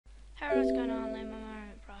Hey, what's going on? I'm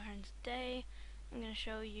Mario Pro here, and today I'm going to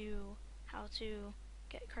show you how to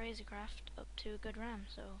get Crazycraft up to a good RAM.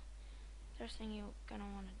 So, first thing you're going to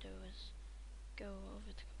want to do is go over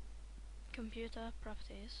to Computer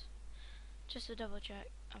Properties. Just to double check,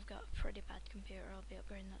 I've got a pretty bad computer, I'll be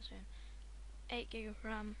upgrading that soon. 8 gig of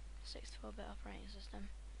RAM, 64-bit operating system.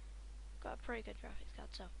 Got a pretty good graphics card,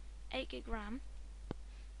 so 8 gig RAM.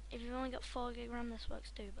 If you've only got 4 gig RAM, this works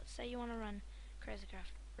too, but say you want to run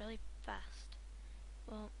Crazycraft really fast.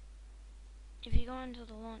 Well, if you go into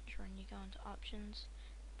the launcher and you go into options,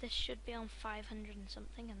 this should be on 500 and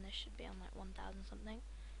something, and this should be on like 1000 something.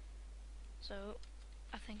 So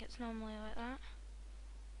I think it's normally like that,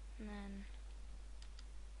 and then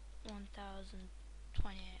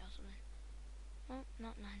 1028 or something. Well,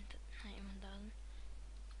 not 91,000.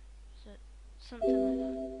 So something like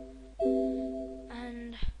that.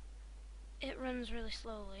 And it runs really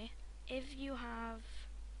slowly. If you have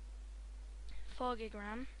 4 gig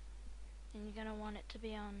RAM, then you're gonna want it to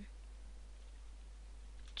be on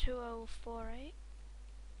 2048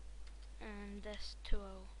 and this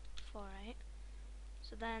 2048.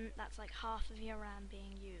 So then that's like half of your RAM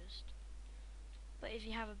being used. But if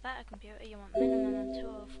you have a better computer, you want minimum on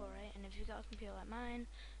 2048, and if you've got a computer like mine,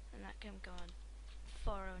 then that can go on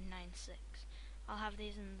 4096. I'll have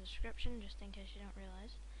these in the description just in case you don't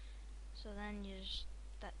realize. So then you just,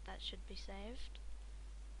 that should be saved.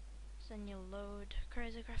 So then you'll load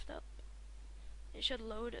Crazycraft up. It should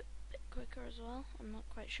load a bit quicker as well. I'm not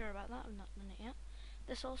quite sure about that, I've not done it yet.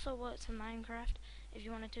 This also works for Minecraft. If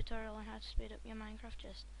you want a tutorial on how to speed up your Minecraft,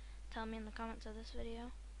 just tell me in the comments of this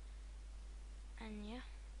video. And yeah,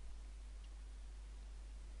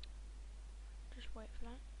 just wait for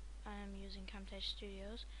that. I am using Camtasia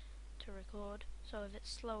Studios to record, so if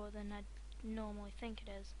it's slower than I normally think it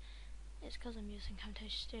is, it's because I'm using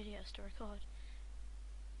Camtasia Studios to record.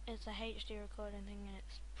 It's a HD recording thing and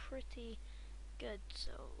it's pretty good,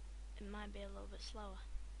 so it might be a little bit slower.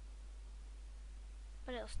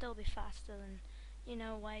 But it'll still be faster than, you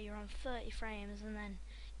know, where you're on 30 frames and then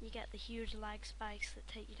you get the huge lag spikes that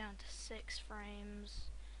take you down to 6 frames.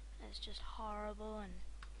 It's just horrible and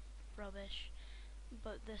rubbish.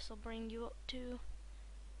 But this will bring you up to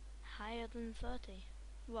higher than 30.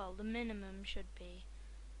 Well, the minimum should be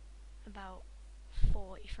about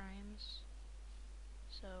 40 frames.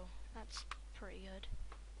 So that's pretty good.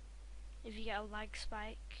 If you get a lag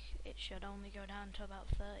spike, it should only go down to about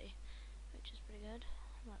 30, which is pretty good.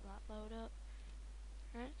 Let that load up.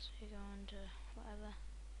 Right, so you go into whatever.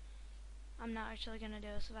 I'm not actually going to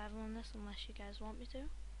do a survival on this unless you guys want me to.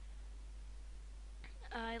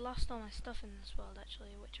 I lost all my stuff in this world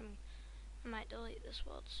actually, which I might delete this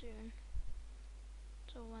world soon.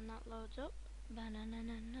 So when that loads up,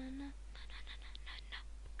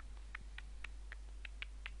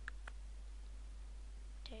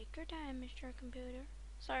 take your time, Mr. Computer.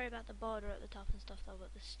 Sorry about the border at the top and stuff though,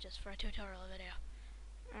 but this is just for a tutorial video.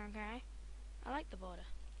 Okay? I like the border.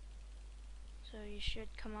 So you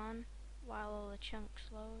should come on while all the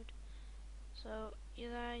chunks load. So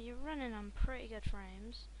you're running on pretty good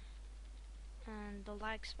frames and the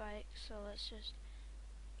lag spike, so let's just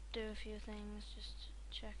do a few things just to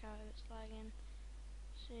check out if it's lagging.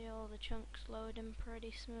 See all the chunks loading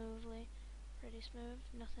pretty smoothly. Pretty smooth,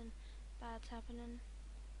 nothing bad's happening.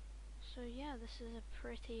 So yeah, this is a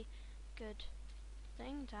pretty good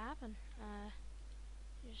thing to happen.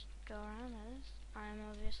 Just go around this. I'm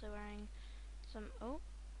obviously wearing some, oh,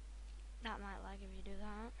 that might lag if you do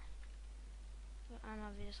that. But I'm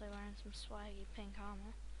obviously wearing some swaggy pink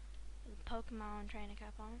armor with a Pokemon trainer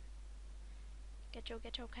cap on. Get your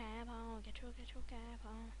cap on, get your cap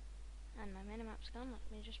on. And my minimap's gone,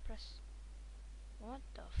 let me just press. What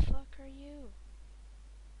the fuck are you?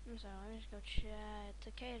 I'm sorry, let me just go check. It's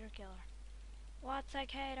a Cater Killer. What's a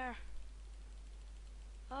Cater?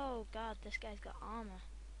 Oh god, this guy's got armor.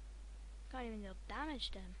 Can't even deal damage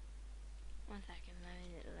to him. 1 second, let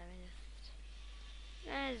me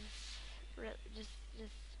just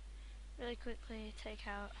really quickly take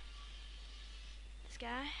out this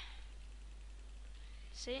guy.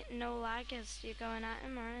 See, no lag as you're going at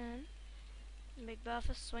him or anything. Big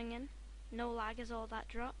Bertha swinging. No lag as all that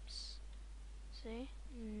drops. See?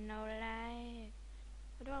 No lag.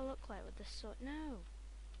 What do I look like with this sword? No.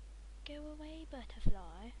 Go away,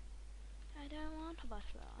 butterfly. I don't want a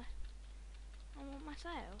butterfly. I want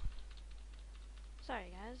myself.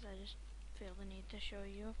 Sorry guys, I just feel the need to show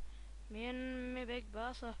you me and my Big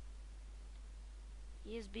Bertha.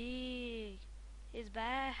 He's big. He's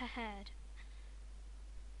bad.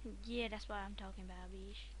 Yeah, that's what I'm talking about,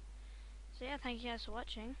 bish. So yeah, thank you guys for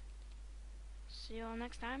watching. See you all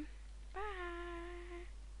next time. Bye.